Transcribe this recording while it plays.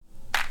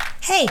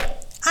Hey,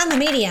 I'm a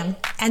medium,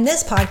 and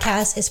this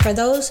podcast is for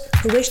those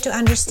who wish to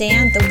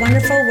understand the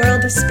wonderful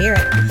world of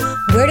spirit.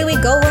 Where do we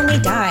go when we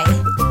die?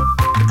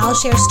 I'll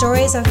share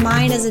stories of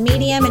mine as a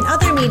medium and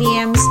other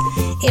mediums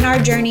in our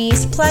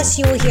journeys, plus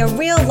you will hear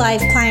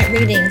real-life client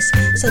readings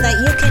so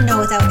that you can know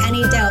without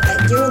any doubt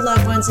that your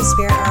loved ones in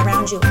spirit are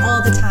around you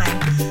all the time.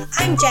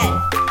 I'm Jen,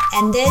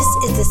 and this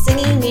is the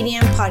Singing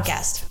Medium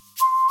Podcast.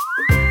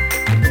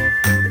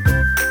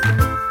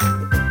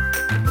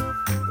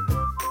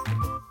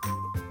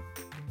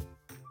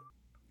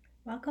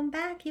 Welcome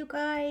back, you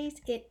guys.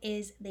 It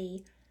is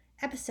the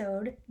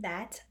episode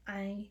that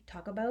I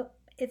talk about.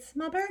 It's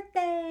my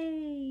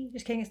birthday.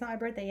 Just kidding, it's not my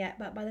birthday yet,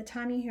 but by the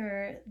time you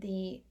hear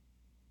the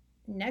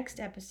next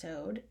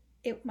episode,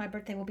 my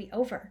birthday will be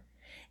over.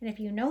 And if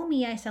you know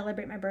me, I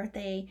celebrate my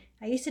birthday.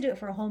 I used to do it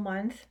for a whole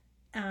month,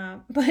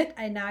 but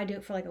now I do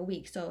it for like a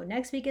week. So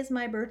next week is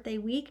my birthday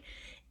week.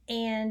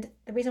 And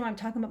the reason why I'm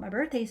talking about my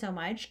birthday so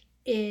much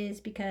is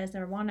because,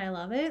 number one, I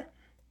love it.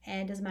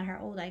 And it doesn't matter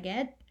how old I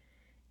get.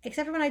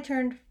 Except for when I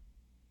turned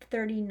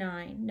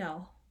 39.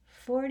 No.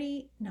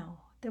 40. No.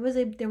 There was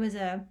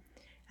a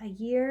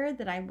year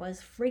that I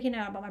was freaking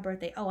out about my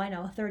birthday. Oh, I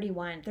know.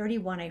 31.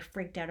 31 I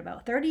freaked out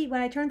about. 30.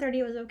 When I turned 30,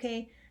 it was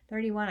okay.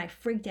 31 I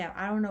freaked out.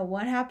 I don't know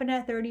what happened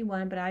at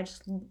 31, but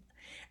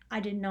I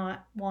did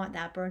not want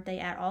that birthday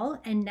at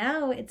all. And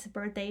now it's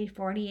birthday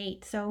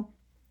 48. So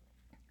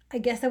I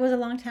guess that was a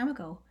long time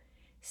ago.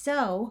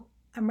 So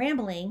I'm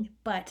rambling,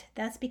 but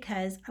that's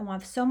because I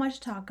want so much to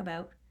talk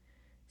about.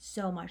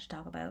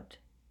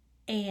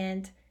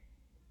 And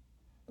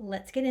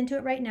let's get into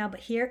it right now.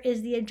 But here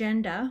is the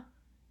agenda.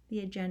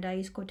 I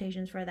use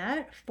quotations for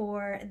that,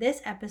 for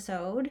this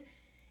episode.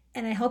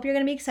 And I hope you're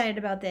going to be excited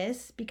about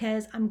this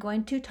because I'm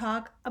going to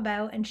talk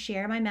about and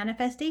share my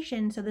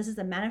manifestation. So this is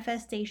a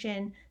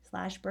manifestation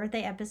 /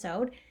 birthday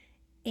episode.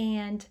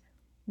 And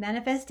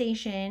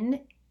manifestation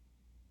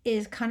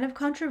is kind of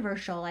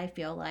controversial, I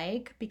feel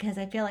like, because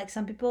I feel like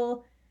some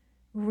people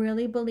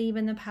really believe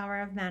in the power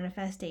of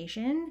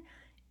manifestation.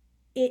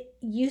 It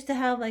used to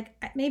have, like,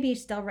 maybe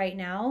still right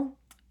now,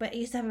 but it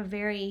used to have a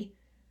very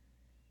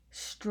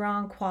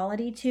strong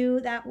quality to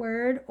that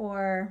word,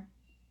 or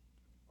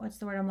what's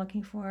the word I'm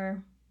looking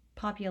for?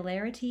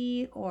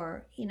 Popularity,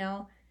 or,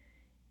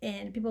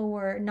 and people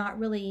were not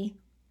really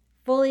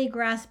fully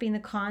grasping the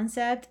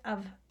concept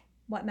of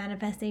what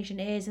manifestation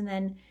is. And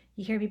then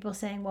you hear people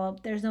saying, well,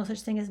 there's no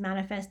such thing as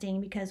manifesting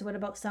because what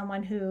about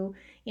someone who,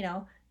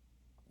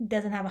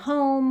 doesn't have a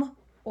home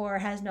or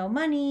has no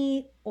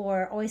money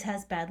or always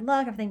has bad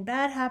luck, everything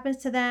bad happens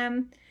to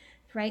them,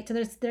 right?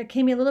 So there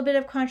can be a little bit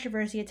of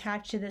controversy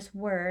attached to this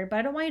word, but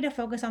I don't want you to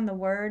focus on the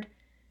word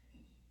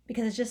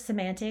because it's just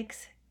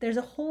semantics. There's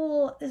a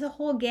whole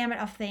gamut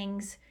of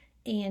things,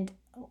 and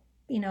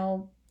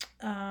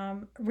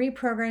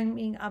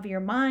reprogramming of your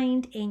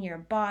mind and your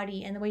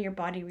body and the way your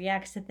body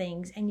reacts to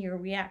things, and your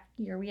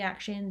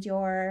reactions,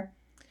 your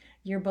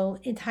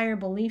entire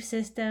belief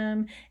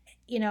system.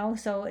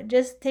 So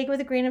just take it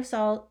with a grain of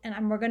salt.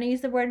 And we're going to use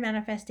the word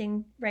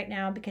manifesting right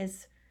now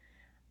because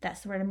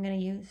that's the word I'm going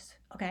to use.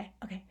 Okay.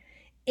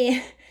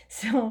 And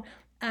so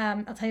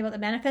I'll tell you about the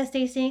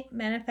manifestation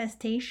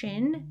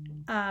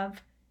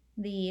of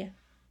the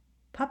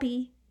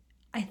puppy.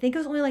 I think it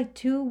was only like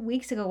 2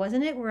 weeks ago,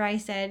 wasn't it? Where I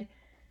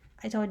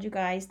told you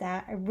guys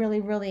that I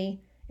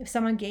really, if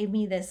someone gave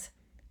me this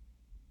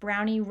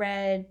brownie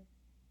red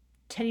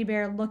teddy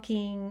bear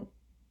looking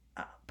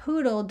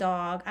poodle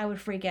dog, I would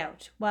freak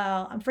out.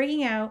 Well, I'm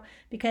freaking out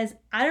because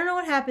I don't know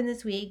what happened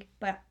this week,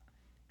 but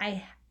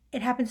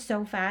it happened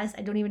so fast.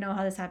 I don't even know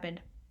how this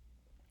happened.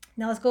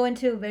 Now let's go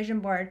into a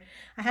vision board.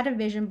 I had a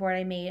vision board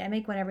I made. I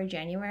make one every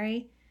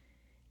January.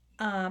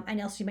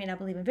 And also you may not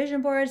believe in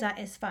vision boards. That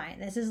is fine.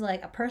 This is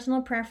like a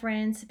personal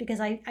preference because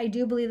I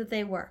do believe that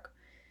they work.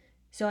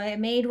 So I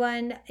made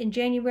one in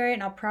January,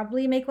 and I'll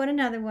probably make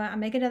another one. I'll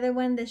make another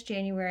one this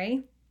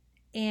January.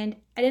 And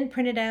I didn't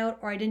print it out,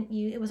 or I didn't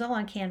use, it was all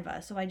on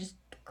Canva. So I just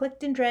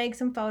clicked and dragged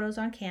some photos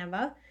on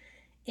Canva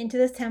into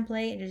this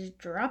template and just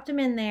dropped them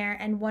in there.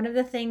 And one of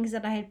the things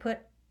that I had put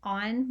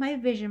on my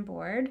vision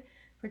board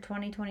for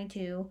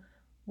 2022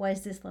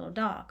 was this little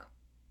dog.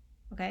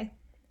 Okay.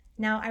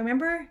 Now I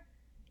remember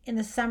in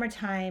the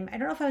summertime, I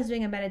don't know if I was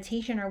doing a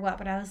meditation or what,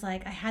 but I was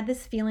like, I had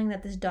this feeling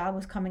that this dog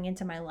was coming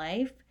into my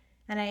life,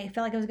 and I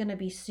felt like it was going to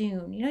be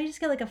soon. You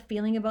just get like a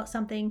feeling about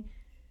something.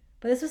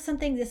 But this is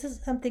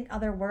something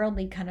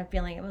otherworldly kind of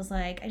feeling. It was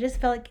like, I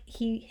just felt like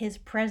his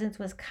presence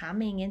was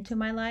coming into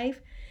my life.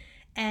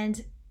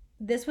 And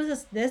this was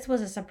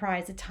a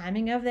surprise, the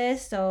timing of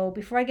this. So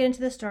before I get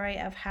into the story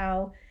of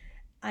how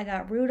I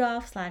got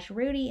Rudolph /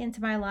 Rudy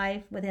into my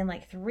life within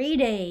like 3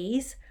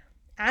 days,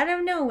 out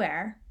of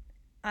nowhere,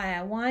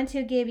 I want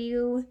to give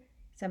you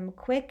some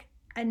quick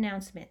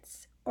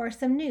announcements or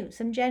some news,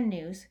 some Gen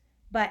news.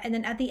 And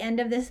then at the end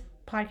of this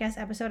podcast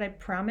episode, I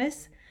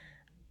promise,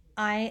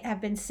 I have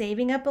been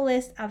saving up a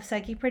list of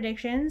psychic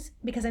predictions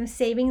because I'm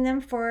saving them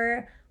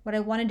for what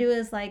I want to do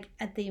is like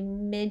at the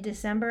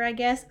mid-December, I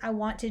guess. I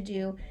want to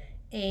do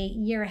a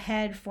year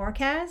ahead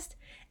forecast,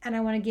 and I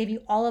want to give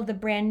you all of the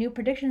brand new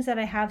predictions that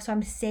I have. So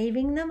I'm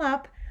saving them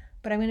up,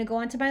 but I'm going to go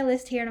onto my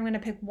list here and I'm going to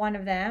pick one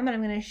of them and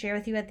I'm going to share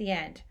with you at the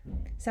end.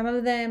 Some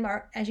of them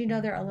are, as you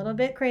know, they're a little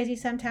bit crazy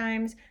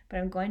sometimes, but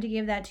I'm going to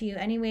give that to you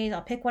anyways.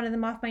 I'll pick one of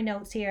them off my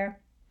notes here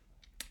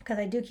because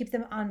I do keep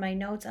them on my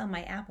notes on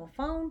my Apple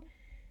phone.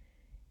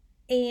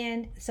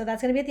 And so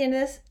that's going to be at the end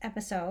of this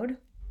episode.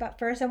 But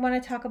first, I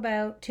want to talk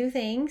about two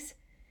things.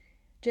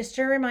 Just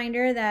a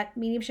reminder that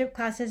mediumship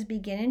classes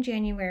begin in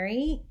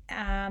January.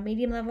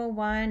 Medium level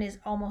 1 is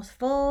almost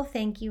full.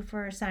 Thank you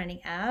for signing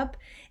up.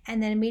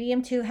 And then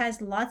medium 2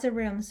 has lots of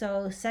room.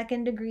 So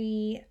second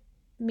degree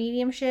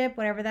mediumship,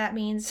 whatever that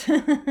means.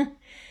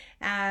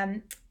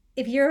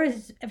 If you're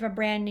a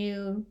brand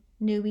new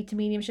newbie to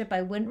mediumship,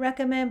 I wouldn't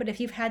recommend. But if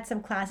you've had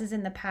some classes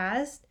in the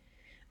past,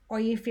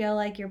 or you feel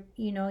like you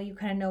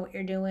kind of know what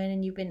you're doing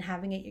and you've been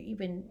having it, you've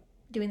been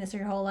doing this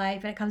your whole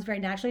life and it comes very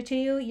naturally to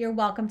you, you're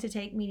welcome to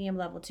take medium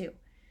level 2.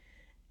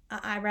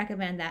 I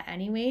recommend that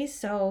anyways.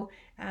 So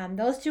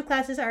those two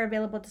classes are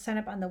available to sign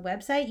up on the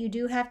website. You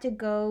do have to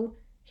go,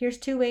 here's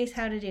two ways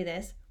how to do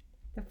this.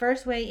 The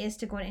first way is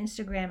to go on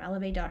Instagram,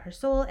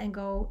 elevate.hersoul, and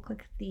go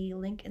click the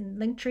link in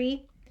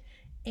Linktree.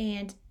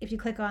 And if you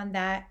click on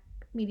that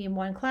medium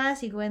 1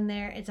 class, you go in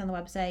there, it's on the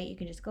website. You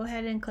can just go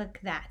ahead and click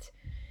that.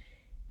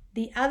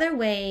 The other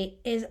way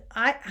is,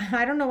 I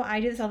don't know why I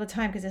do this all the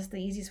time because it's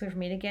the easiest way for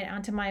me to get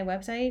onto my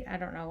website. I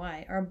don't know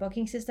why. Our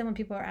booking system, when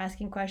people are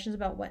asking questions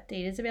about what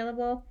date is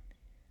available,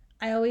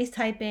 I always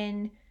type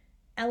in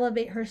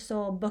Elevate Her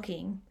Soul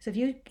booking. So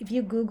if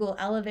you Google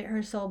Elevate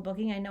Her Soul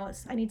booking,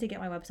 I need to get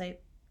my website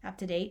up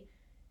to date.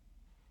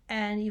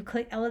 And you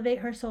click Elevate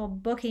Her Soul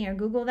booking or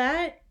Google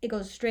that, it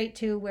goes straight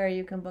to where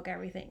you can book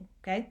everything.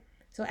 Okay?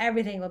 So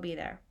everything will be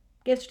there.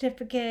 Gift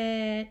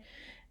certificate,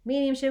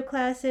 mediumship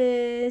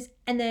classes,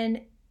 and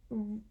then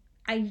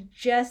I'm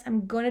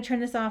going to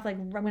turn this off, like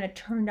I'm going to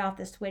turn off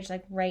the switch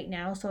like right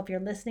now. So if you're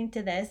listening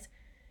to this,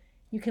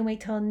 you can wait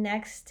till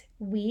next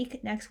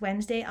week, next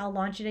Wednesday, I'll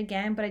launch it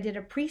again. But I did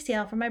a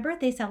pre-sale for my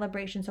birthday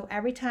celebration. So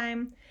every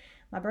time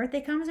my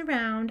birthday comes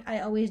around, I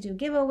always do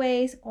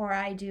giveaways or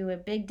I do a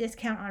big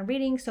discount on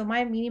readings. So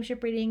my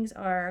mediumship readings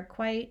are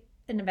quite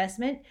an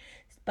investment,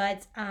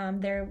 but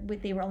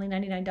they were only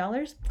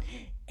 $99.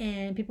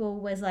 And people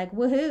was like,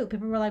 woohoo.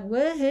 People were like,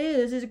 woohoo,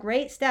 this is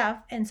great stuff.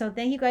 And so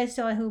thank you guys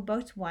to all who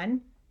booked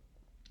one.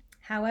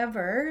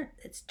 However,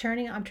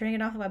 I'm turning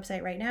it off the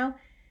website right now.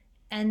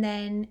 And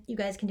then you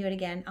guys can do it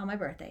again on my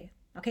birthday.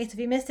 Okay, so if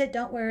you missed it,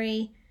 don't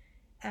worry.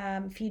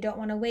 If you don't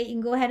want to wait, you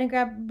can go ahead and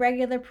grab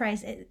regular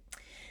price.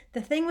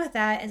 The thing with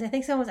that is I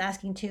think someone was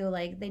asking too,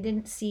 like they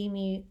didn't see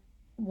me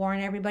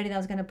warn everybody that I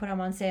was going to put them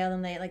on sale.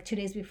 And they, like 2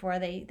 days before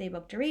they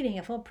booked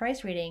a full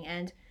price reading.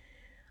 And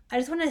I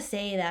just want to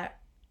say that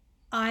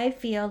I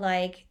feel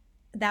like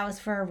that was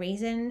for a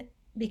reason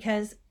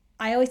because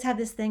I always have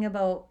this thing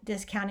about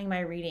discounting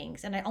my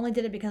readings. And I only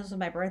did it because it was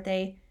my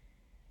birthday.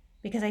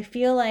 Because I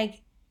feel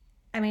like,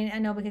 I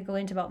know we could go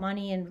into about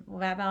money and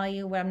that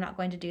value, but I'm not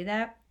going to do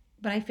that.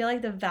 But I feel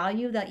like the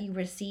value that you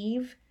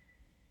receive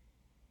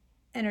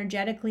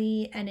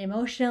energetically and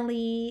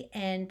emotionally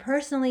and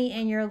personally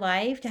in your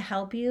life to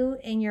help you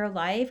in your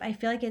life, I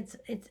feel like it's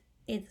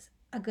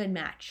a good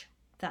match,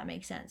 if that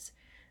makes sense.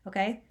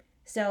 Okay?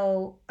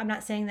 So I'm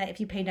not saying that if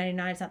you pay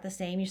 $99, it's not the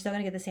same. You're still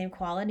going to get the same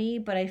quality.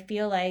 But I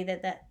feel like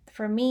that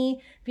for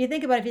me, if you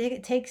think about it, if you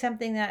take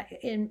something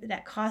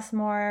that costs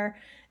more,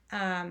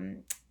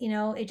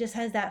 it just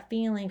has that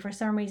feeling for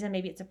some reason.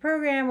 Maybe it's a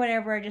program,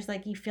 whatever. Just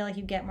like you feel like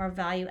you get more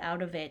value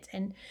out of it.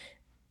 And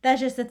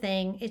that's just the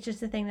thing. It's just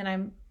the thing that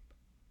I'm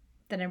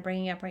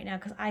bringing up right now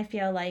because I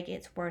feel like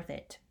it's worth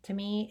it. To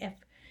me,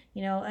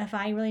 if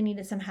I really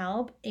needed some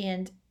help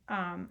and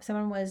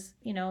someone was,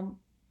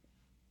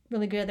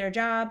 really good at their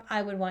job,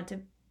 I would want to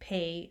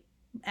pay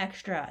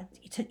extra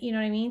to, you know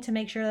what I mean, to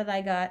make sure that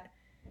I got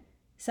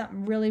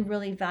something really,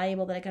 really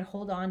valuable that I could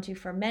hold on to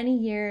for many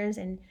years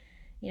and,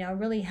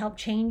 really help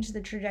change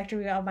the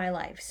trajectory of my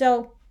life.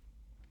 So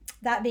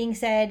that being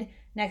said,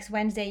 next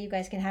Wednesday, you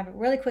guys can have it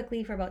really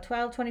quickly for about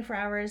 24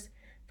 hours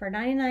for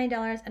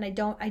 $99. And I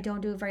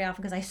don't do it very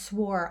often because I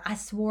swore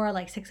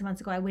like 6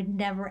 months ago, I would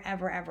never,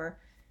 ever, ever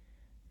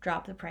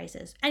drop the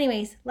prices.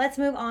 Anyways, let's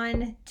move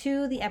on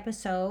to the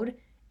episode.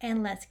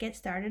 And let's get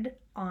started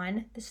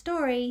on the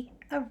story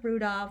of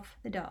Rudolph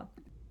the dog.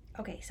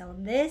 Okay, so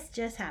this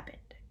just happened.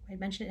 I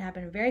mentioned it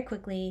happened very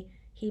quickly.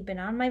 He'd been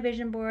on my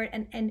vision board.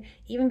 And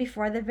even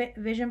before the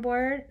vision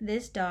board,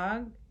 this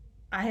dog,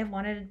 I have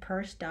wanted a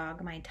purse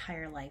dog my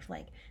entire life.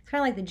 Like, it's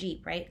kind of like the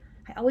Jeep, right?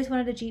 I always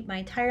wanted a Jeep my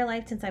entire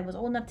life since I was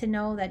old enough to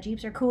know that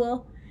Jeeps are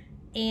cool.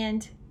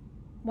 And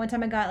one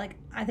time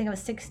I think I was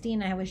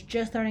 16. I was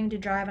just learning to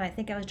drive. And I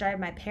think I was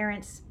driving my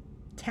parents'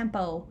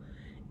 Tempo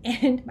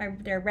and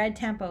their red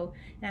Tempo,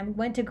 and I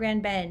went to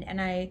Grand Bend,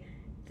 and I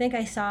think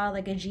I saw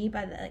like a Jeep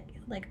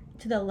like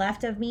to the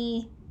left of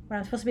me when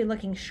I'm supposed to be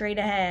looking straight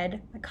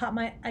ahead.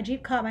 A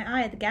Jeep caught my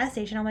eye at the gas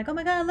station. I'm like, oh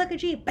my god, look, a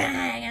Jeep,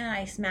 bang, and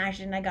I smashed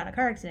it and I got in a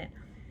car accident.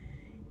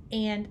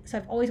 And so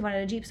I've always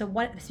wanted a Jeep. So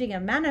speaking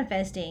of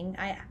manifesting,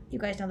 you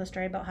guys know the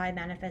story about how I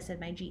manifested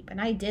my Jeep.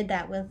 And I did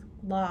that with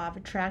law of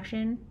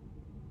attraction.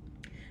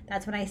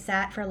 That's when I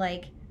sat for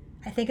like,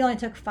 I think it only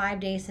took 5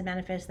 days to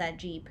manifest that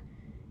Jeep.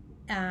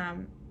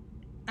 I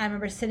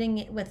remember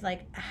sitting with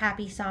like a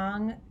happy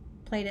song,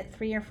 played it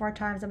 3 or 4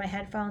 times on my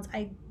headphones.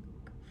 I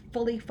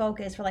fully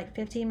focused for like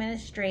 15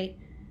 minutes straight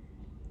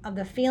of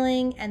the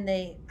feeling, and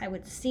I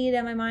would see it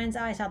in my mind's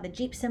eye. I saw the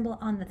Jeep symbol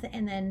on the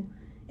and then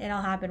it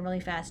all happened really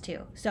fast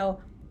too.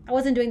 So I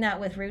wasn't doing that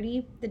with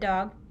Rudy, the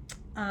dog,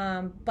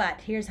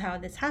 but here's how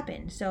this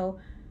happened. So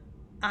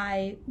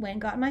I went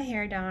and got my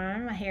hair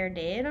done. My hair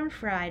did on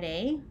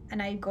Friday,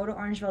 and I go to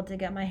Orangeville to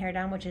get my hair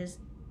done, which is,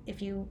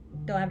 if you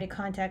don't have any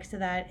context to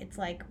that, it's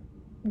like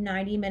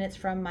 90 minutes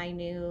from my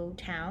new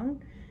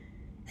town.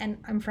 And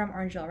I'm from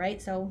Orangeville,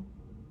 right? So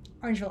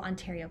Orangeville,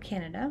 Ontario,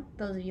 Canada.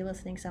 Those of you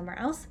listening somewhere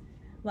else,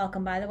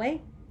 welcome, by the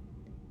way.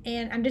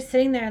 And I'm just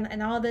sitting there,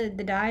 and all the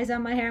dyes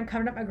on my hair, I'm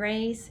covering up my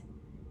grays.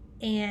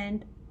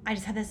 And I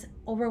just had this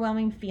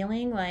overwhelming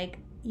feeling like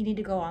you need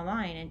to go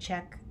online and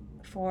check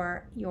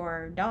for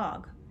your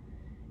dog.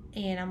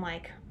 And I'm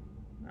like,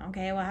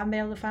 okay, well, I haven't been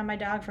able to find my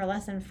dog for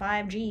less than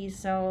 5 G's.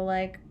 So,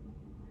 like,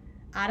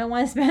 I don't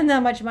want to spend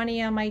that much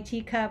money on my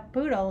teacup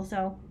poodle.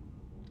 So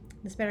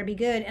this better be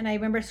good. And I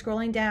remember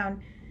scrolling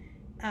down,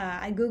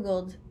 I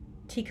Googled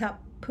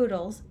teacup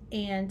poodles,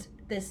 and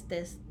this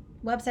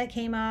website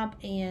came up,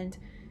 and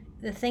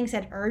the thing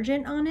said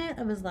urgent on it.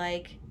 I was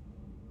like,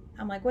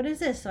 I'm like, what is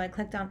this? So I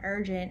clicked on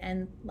urgent,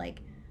 and like,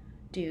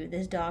 dude,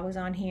 this dog was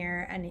on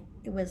here, and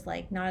it was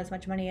like not as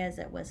much money as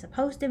it was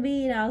supposed to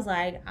be. And I was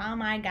like, oh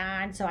my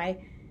God. So I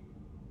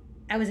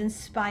was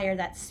inspired,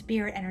 that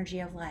spirit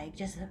energy of like,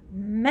 just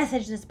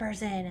message this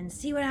person and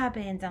see what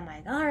happens. I'm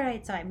like, all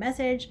right. So I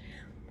message,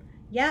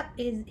 yep,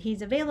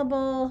 he's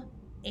available.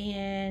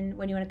 And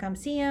when you want to come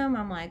see him,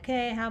 I'm like,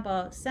 okay, how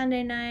about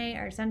Sunday night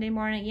or Sunday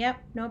morning? Yep,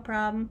 no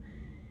problem.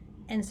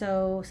 And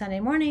so Sunday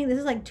morning, this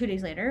is like 2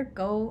 days later,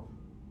 go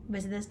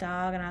visit this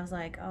dog. And I was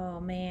like, oh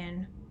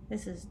man,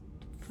 this is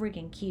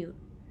freaking cute.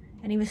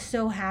 And he was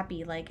so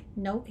happy. Like,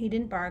 no, he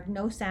didn't bark,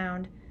 no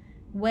sound,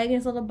 wagging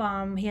his little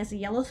bum. He has a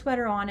yellow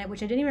sweater on it,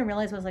 which I didn't even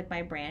realize was like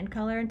my brand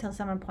color until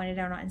someone pointed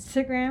out on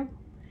Instagram.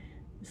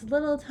 This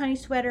little tiny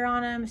sweater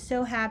on him,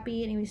 so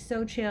happy, and he was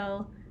so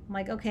chill. I'm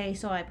like, okay,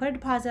 so I put a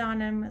deposit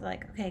on him.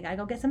 Like, okay, gotta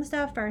go get some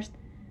stuff first.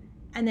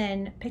 And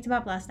then picked him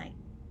up last night.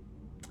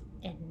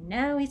 And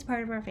now he's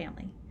part of our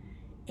family.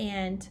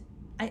 And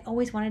I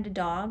always wanted a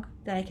dog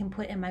that I can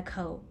put in my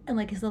coat, and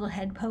like his little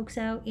head pokes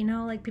out, you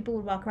know, like people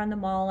would walk around the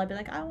mall. I'd be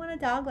like, I want a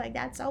dog like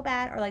that so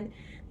bad. Or like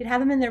they'd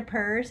have them in their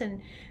purse,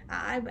 and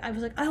I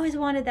was like, I always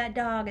wanted that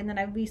dog. And then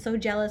I'd be so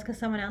jealous because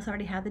someone else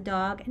already had the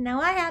dog, and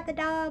now I have the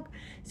dog.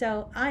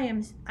 So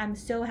I'm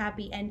so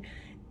happy. And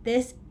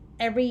this,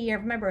 every year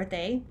for my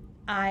birthday,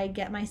 I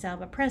get myself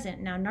a present.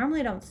 Now,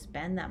 normally I don't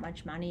spend that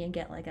much money and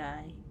get like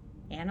a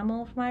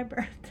animal for my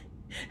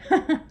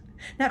birthday.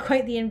 Not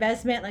quite the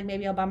investment. Like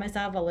maybe I'll buy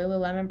myself a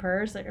Lululemon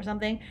purse or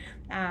something.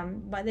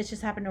 But this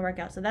just happened to work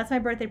out. So that's my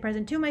birthday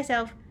present to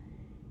myself.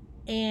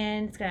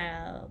 And it's going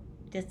to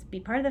just be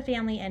part of the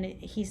family. And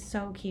he's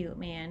so cute,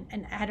 man.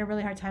 And I had a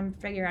really hard time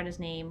figuring out his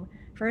name.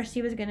 First,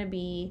 he was going to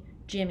be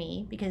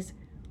Jimmy, because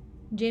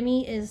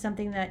Jimmy is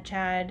something that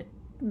Chad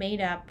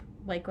made up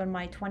like when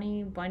my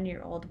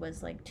 21-year-old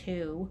was like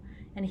 2.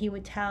 And he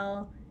would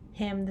tell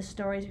him the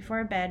stories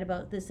before bed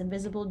about this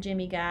invisible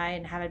Jimmy guy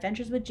and have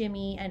adventures with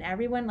Jimmy, and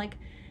everyone, like,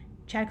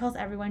 Chad calls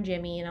everyone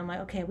Jimmy, and I'm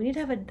like, okay, we need to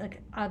have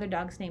other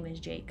dog's name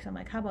is Jake. So I'm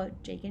like, how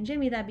about Jake and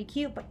Jimmy? That'd be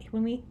cute. But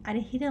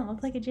he didn't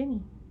look like a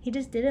Jimmy. He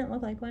just didn't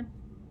look like one.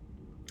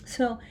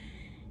 So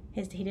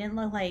he didn't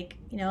look like,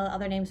 you know,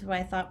 other names what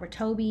I thought were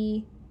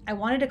Toby. I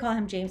wanted to call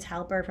him James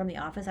Halpert from The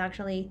Office,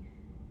 actually,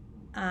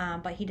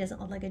 but he doesn't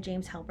look like a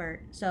James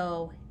Halpert.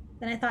 So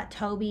then I thought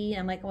Toby,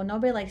 and I'm like, well,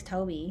 nobody likes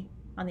Toby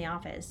on The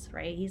Office,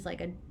 right? He's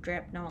like a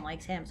drip. No one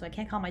likes him, so I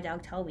can't call my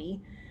dog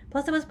Toby.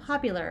 Plus, it was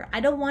popular. I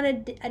didn't want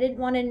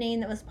a name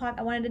that was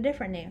I wanted a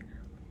different name.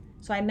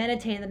 So I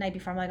meditated the night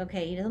before. I'm like,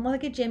 okay, he doesn't look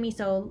like a Jimmy,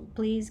 so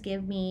please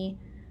give me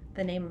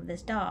the name of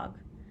this dog.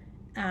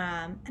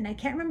 And I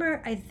can't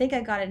remember. I think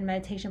I got it in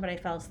meditation, but I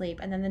fell asleep.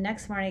 And then the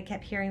next morning, I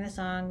kept hearing the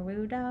song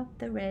Rudolph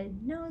the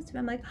Red-Nosed.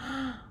 I'm like,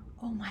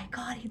 oh my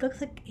God, he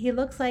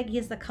looks like he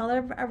has the color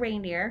of a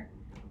reindeer.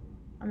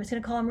 I'm just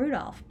going to call him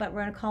Rudolph, but we're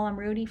going to call him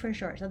Rudy for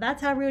short. So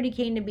that's how Rudy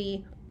came to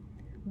be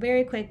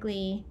very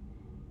quickly.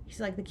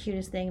 He's like the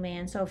cutest thing,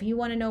 man. So if you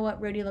want to know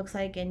what Rudy looks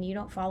like and you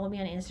don't follow me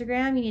on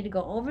Instagram, you need to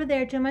go over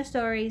there to my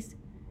stories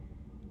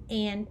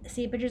and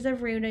see pictures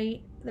of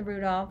Rudy, the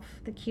Rudolph,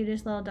 the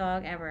cutest little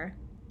dog ever.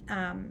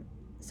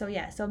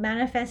 So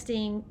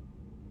manifesting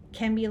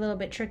can be a little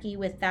bit tricky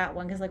with that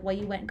one, because like, well,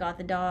 you went and got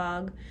the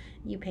dog,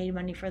 you paid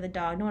money for the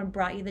dog, no one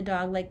brought you the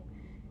dog. Like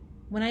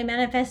when I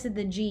manifested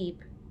the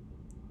Jeep,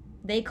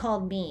 they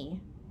called me.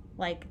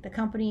 Like the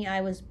company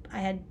I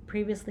had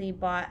previously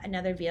bought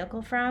another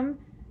vehicle from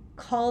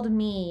called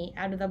me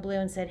out of the blue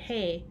and said,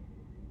 hey,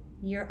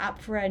 you're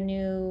up for a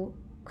new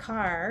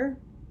car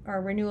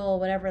or renewal,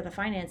 whatever the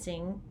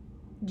financing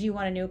do you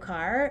want a new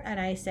car? And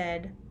I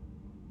said,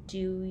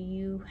 do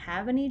you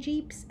have any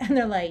Jeeps? And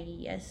they're like,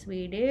 yes,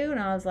 we do. And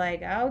I was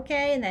like,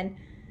 okay. And then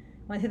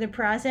went through the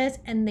process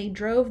and they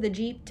drove the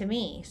Jeep to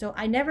me. So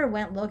I never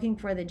went looking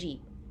for the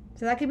Jeep.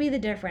 So that could be the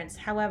difference.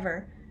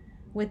 However,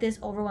 with this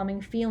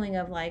overwhelming feeling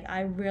of like,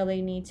 I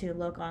really need to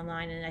look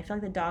online, and I feel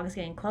like the dog's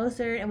getting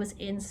closer, and was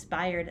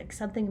inspired. Like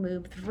something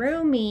moved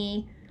through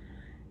me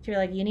to be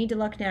like, you need to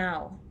look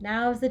now.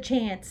 Now's the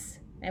chance.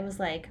 It was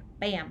like,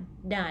 bam,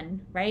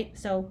 done, right?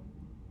 So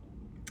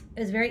it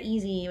was very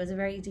easy. It was a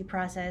very easy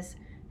process.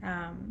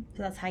 So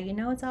that's how you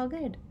know it's all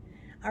good.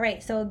 All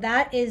right, so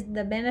that is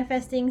the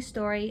manifesting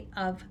story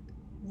of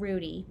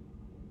Rudy.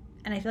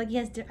 And I feel like he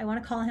has, I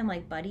want to call him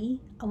like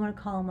Buddy. I want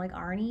to call him like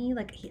Arnie.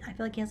 Like, I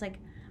feel like he has like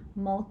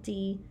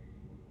multiple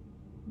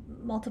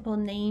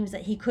names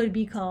that he could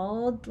be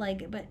called.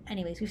 Like, but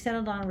anyways, we've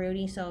settled on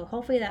Rudy. So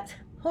hopefully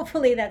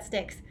that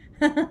sticks.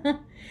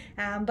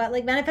 But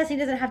like manifesting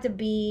doesn't have to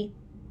be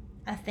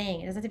a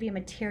thing. It doesn't have to be a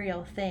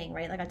material thing,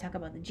 right? Like I talk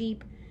about the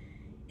Jeep.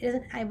 It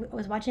doesn't. I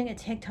was watching a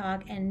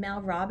TikTok and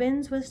Mel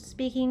Robbins was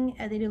speaking.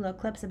 They do little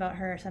clips about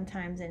her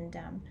sometimes, and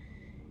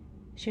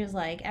she was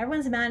like,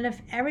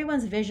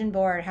 everyone's vision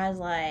board has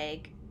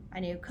like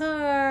a new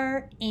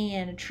car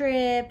and a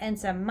trip and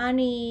some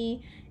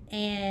money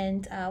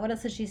and what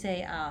else did she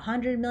say?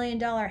 $100 million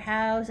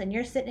house, and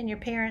you're sitting in your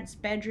parents'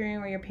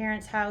 bedroom or your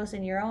parents' house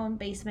in your own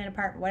basement,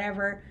 apartment,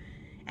 whatever.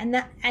 And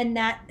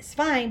that's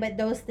fine, but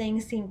those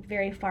things seem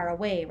very far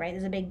away, right?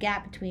 There's a big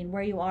gap between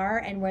where you are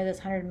and where this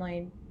 100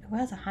 million. Who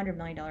has $100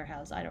 million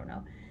house? I don't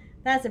know.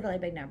 That's a really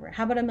big number.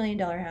 How about $1 million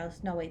house?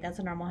 No, wait, that's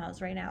a normal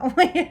house right now.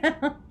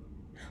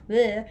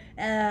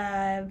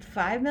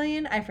 5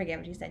 million. I forget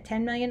what you said.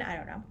 10 million. I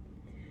don't know.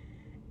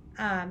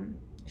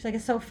 She's like,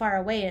 it's so far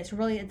away, and it's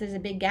really, there's a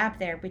big gap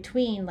there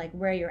between like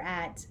where you're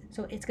at.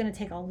 So it's going to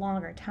take a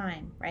longer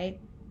time, right?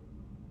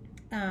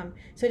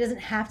 So it doesn't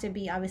have to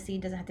be, obviously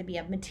it doesn't have to be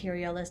a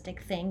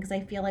materialistic thing, because I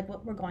feel like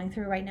what we're going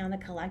through right now in the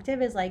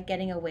collective is like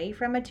getting away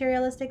from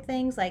materialistic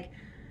things. Like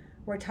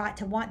we're taught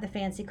to want the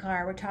fancy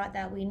car, we're taught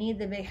that we need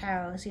the big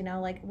house,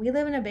 like we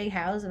live in a big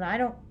house, and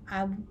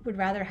I would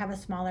rather have a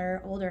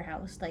smaller, older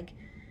house. Like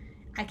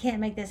I can't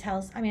make this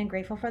house, I mean, I'm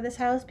grateful for this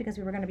house because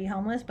we were going to be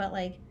homeless, but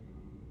like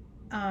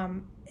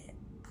um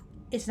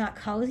it's not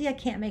cozy. I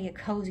can't make it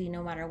cozy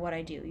no matter what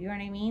I do. You know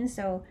what I mean?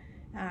 So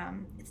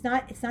it's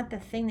not the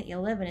thing that you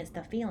live in, it's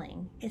the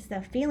feeling. It's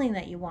the feeling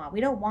that you want.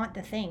 We don't want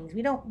the things.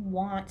 We don't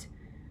want,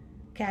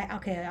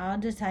 okay, I'll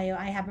just tell you,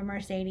 I have a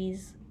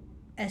Mercedes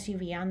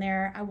SUV on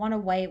there. I want a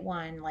white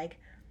one. Like,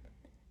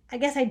 I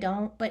guess I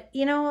don't, but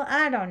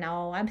I don't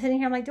know. I'm sitting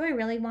here, I'm like, do I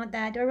really want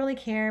that? Do I really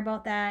care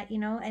about that?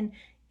 And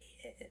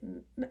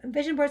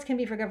vision boards can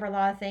be for good for a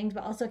lot of things,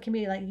 but also it can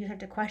be like you have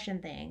to question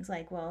things.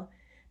 Like, well,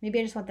 maybe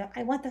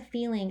I want the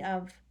feeling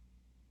of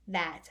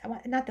that. I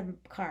want not the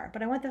car,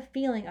 but I want the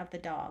feeling of the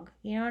dog.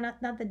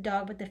 Not the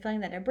dog, but the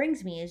feeling that it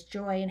brings me is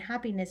joy and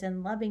happiness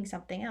and loving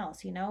something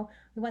else. We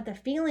want the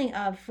feeling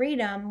of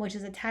freedom, which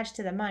is attached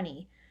to the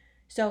money.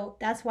 So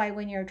that's why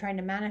when you're trying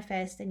to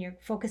manifest and you're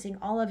harnessing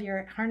all of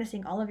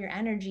your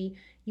energy,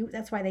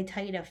 that's why they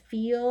tell you to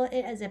feel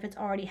it as if it's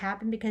already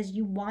happened, because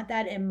you want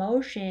that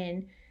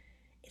emotion.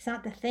 It's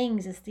not the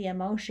things, it's the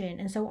emotion.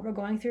 And so what we're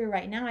going through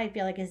right now, I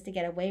feel like, is to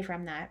get away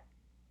from that,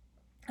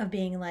 of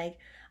being like,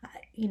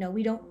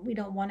 we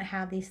don't want to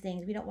have these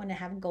things. We don't want to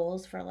have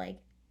goals for like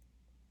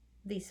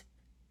these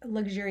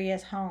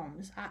luxurious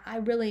homes. I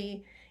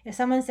really, if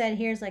someone said,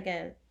 here's like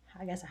I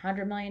guess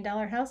 $100 million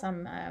house,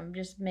 I'm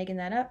just making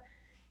that up.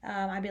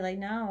 I'd be like,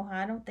 no,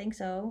 I don't think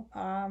so.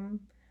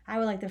 I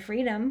would like the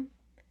freedom.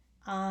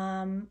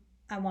 Um,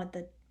 I want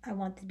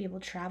to be able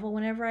to travel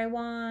whenever I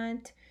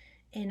want,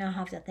 and not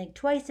have to think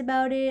twice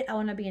about it. I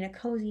want to be in a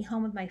cozy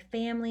home with my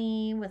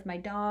family, with my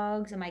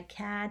dogs and my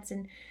cats,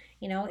 and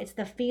it's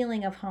the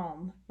feeling of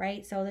home,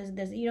 right? So there's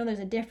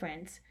a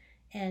difference,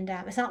 and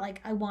it's not like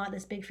I want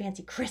this big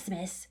fancy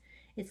Christmas.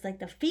 It's like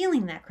the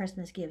feeling that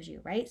Christmas gives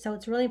you, right? So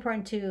it's really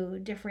important to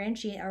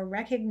differentiate or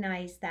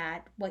recognize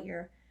that what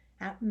you're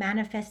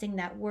manifesting,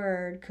 that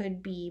word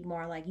could be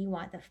more like you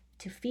want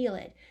to feel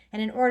it.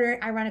 And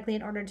ironically,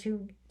 in order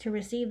to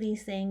receive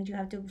these things, you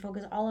have to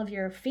focus all of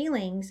your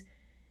feelings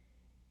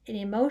and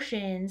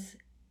emotions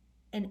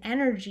and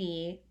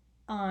energy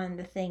on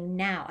the thing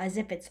now, as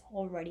if it's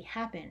already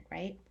happened,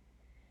 right?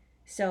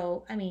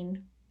 So, I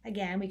mean,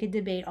 again, we could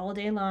debate all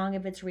day long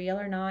if it's real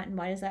or not, and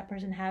why does that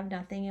person have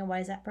nothing, and why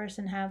does that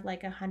person have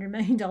like $100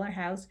 million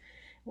house?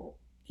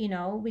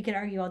 We could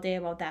argue all day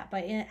about that.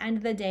 But at the end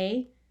of the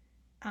day,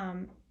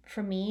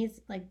 for me,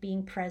 it's like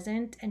being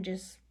present and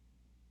just,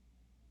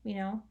 if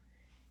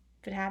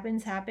it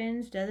happens,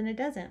 doesn't, it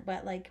doesn't.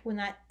 But like when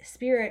that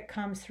spirit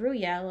comes through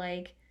you,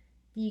 like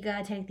you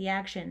gotta take the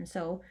action.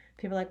 So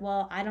people are like,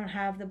 well, I don't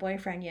have the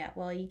boyfriend yet.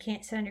 Well, you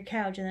can't sit on your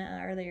couch and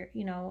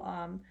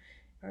then,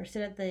 or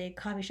sit at the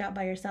coffee shop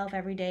by yourself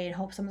every day and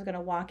hope someone's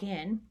gonna walk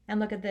in and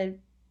look at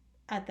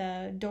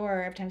the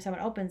door every time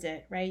someone opens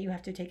it, right? You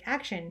have to take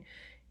action.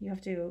 You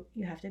have to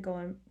go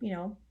and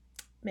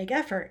make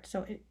effort.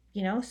 So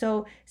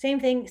So same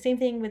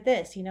thing with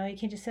this. You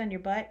can't just sit on your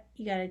butt.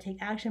 You got to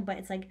take action. But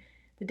it's like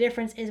the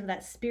difference is with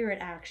that spirit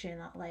action,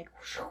 like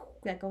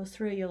that goes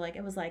through you. Like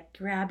it was like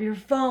grab your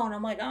phone.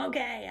 I'm like,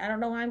 okay, I don't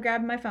know why I'm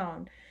grabbing my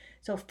phone.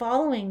 So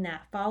following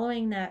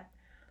that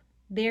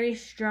very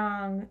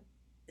strong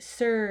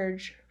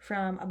surge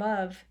from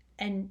above,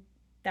 and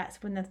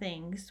that's when the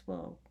things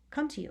will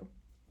come to you,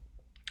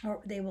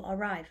 or they will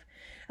arrive.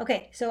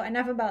 Okay, so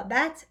enough about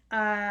that.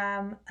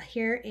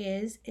 Here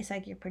is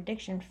like your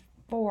prediction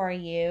for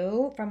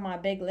you from my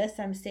big list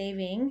I'm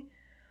saving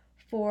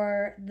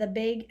for the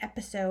big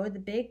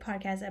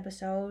podcast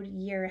episode,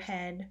 year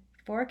ahead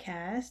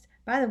forecast.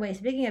 By the way,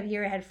 speaking of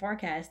year ahead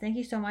forecast, thank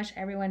you so much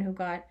everyone who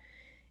got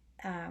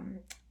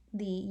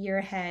the year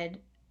ahead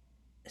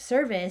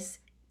service,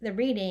 the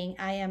reading.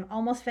 I am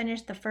almost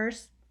finished the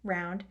first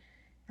round.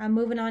 I'm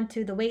moving on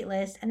to the wait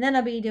list, and then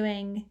I'll be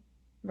doing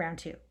round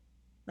 2.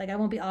 Like I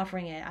won't be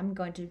offering it. I'm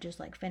going to just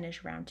like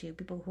finish round 2,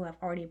 people who have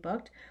already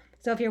booked.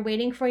 So if you're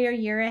waiting for your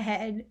year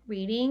ahead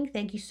reading,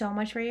 thank you so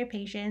much for your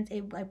patience.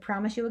 I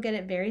promise you will get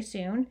it very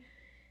soon.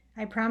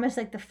 I promise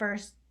like the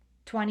first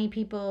 20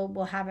 people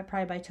will have it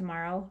probably by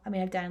tomorrow. I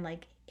mean, I've done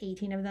like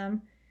 18 of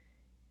them.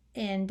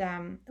 And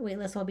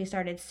waitlist will be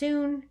started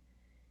soon.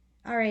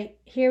 All right,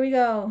 here we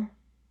go.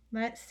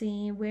 Let's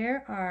see,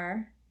 where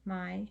are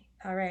my...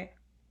 All right,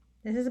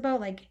 this is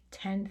about like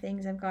 10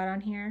 things I've got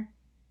on here.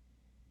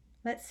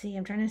 Let's see,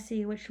 I'm trying to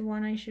see which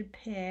one I should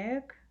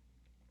pick.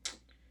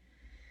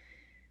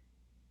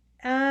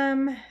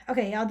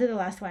 Okay, I'll do the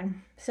last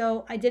one.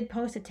 So I did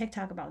post a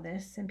TikTok about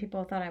this, and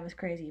people thought I was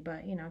crazy,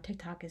 but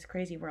TikTok is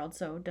crazy world,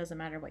 so it doesn't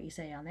matter what you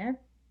say on there.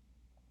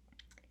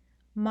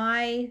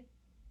 My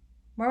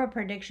more of a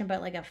prediction,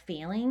 but like a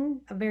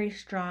feeling, a very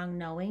strong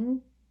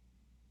knowing,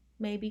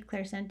 maybe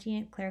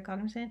clairsentient,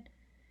 claircognizant.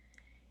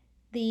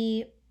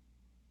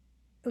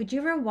 Would you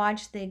ever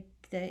watch the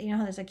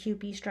how there's a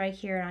CUPE strike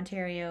here in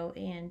Ontario,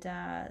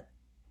 and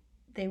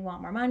they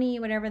want more money,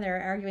 whatever.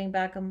 They're arguing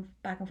back and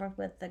forth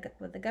with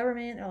the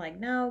government. They're like,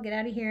 no, get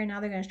out of here. Now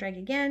they're going to strike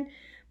again.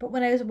 But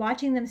when I was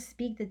watching them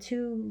speak, the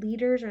 2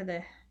 leaders or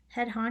the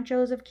head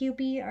honchos of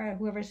CUPE or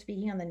whoever's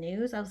speaking on the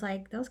news, I was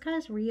like, those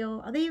guys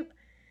real? Are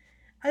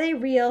they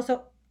real?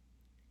 So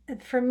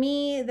for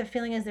me, the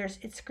feeling is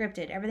it's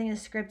scripted. Everything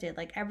is scripted.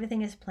 Like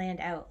everything is planned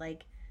out.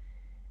 Like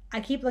I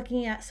keep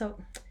looking at, so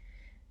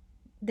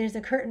there's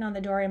a curtain on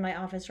the door in my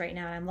office right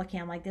now, and I'm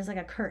like, there's like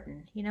a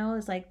curtain,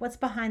 it's like, what's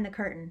behind the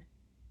curtain?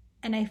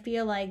 And I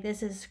feel like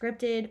this is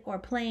scripted or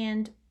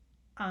planned.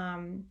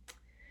 And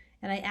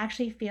I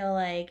actually feel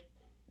like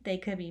they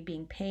could be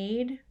being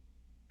paid.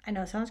 I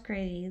know it sounds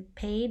crazy,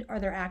 paid, or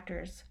they're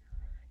actors.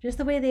 Just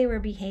the way they were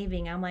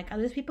behaving, I'm like, are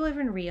those people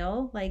even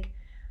real? Like,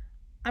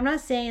 I'm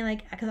not saying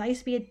like, because I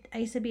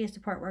used to be a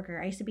support worker.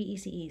 I used to be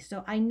ECE.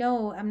 So I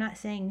know, I'm not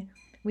saying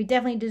we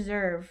definitely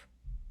deserve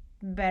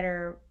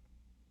better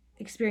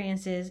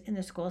experiences in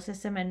the school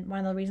system. And one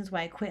of the reasons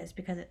why I quit is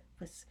because it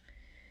was,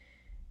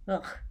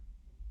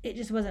 it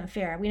just wasn't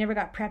fair. We never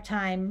got prep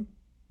time.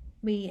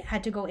 We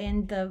had to go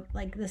in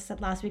this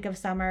last week of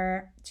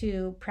summer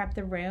to prep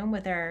the room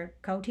with our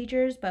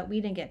co-teachers, but we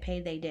didn't get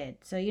paid. They did.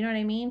 So you know what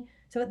I mean?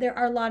 So there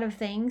are a lot of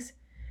things.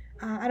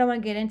 I don't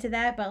want to get into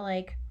that, but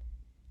like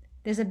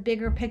there's a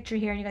bigger picture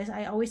here. And you guys,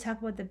 I always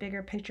talk about the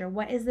bigger picture.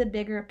 What is the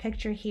bigger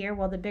picture here?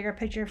 Well, the bigger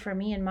picture for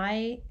me in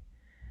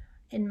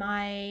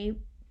my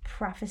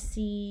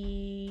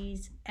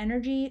prophecies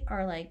energy,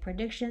 or like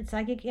prediction,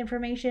 psychic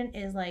information,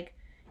 is like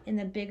in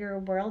the bigger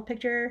world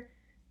picture,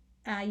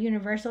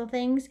 universal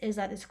things, is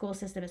that the school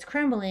system is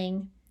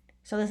crumbling.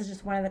 So this is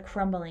just one of the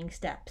crumbling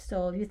steps.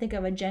 So if you think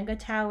of a Jenga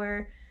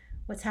tower,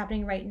 what's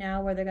happening right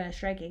now where they're going to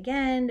strike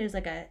again, there's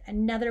like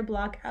another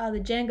block out of the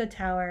Jenga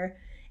tower,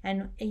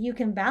 and you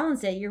can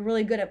balance it. You're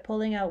really good at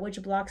pulling out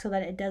which block so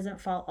that it doesn't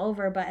fall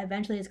over, but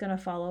eventually it's going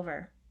to fall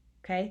over.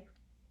 Okay.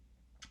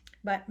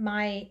 But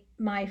my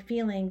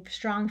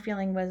strong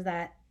feeling was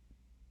that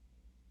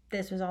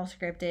this was all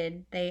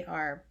scripted. They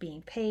are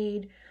being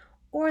paid,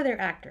 or they're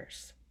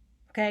actors.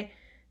 Okay.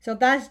 So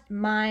that's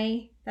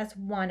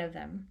one of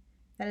them.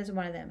 That is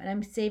one of them. And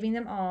I'm saving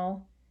them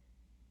all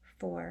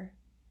for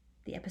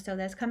the episode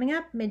that's coming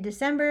up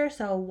mid-December.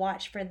 So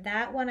watch for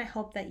that one. I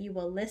hope that you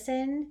will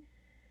listen.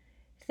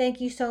 Thank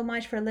you so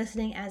much for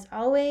listening as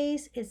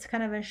always. It's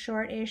kind of a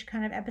short-ish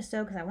kind of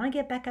episode because I want to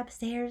get back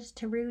upstairs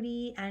to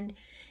Rudy, and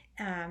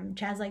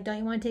Chad's like, don't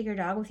you want to take your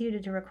dog with you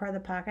to record the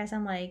podcast?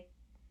 I'm like,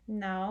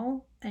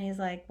 no. And he's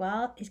like,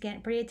 well, he's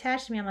getting pretty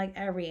attached to me. I'm like,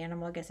 every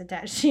animal gets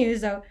attached to you.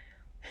 So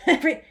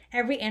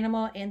every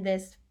animal in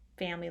this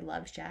family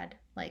loves Chad.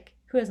 Like,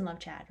 who doesn't love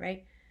Chad,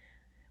 right?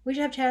 We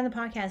should have Chad on the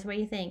podcast. What do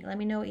you think? Let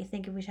me know what you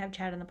think if we should have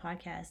Chad on the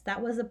podcast.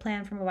 That was the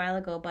plan from a while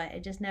ago, but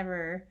it just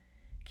never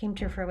came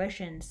to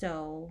fruition.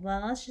 So,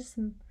 well,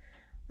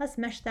 let's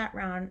mesh that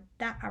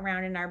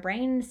around in our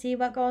brain and see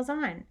what goes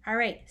on. All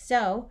right,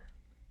 so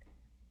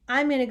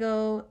I'm going to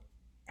go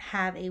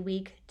have a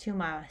week to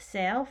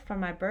myself for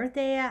my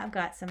birthday. I've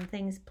got some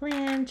things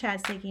planned.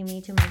 Chad's taking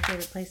me to my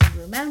favorite place in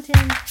Blue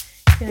Mountain.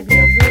 It's going to be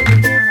a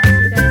really good time.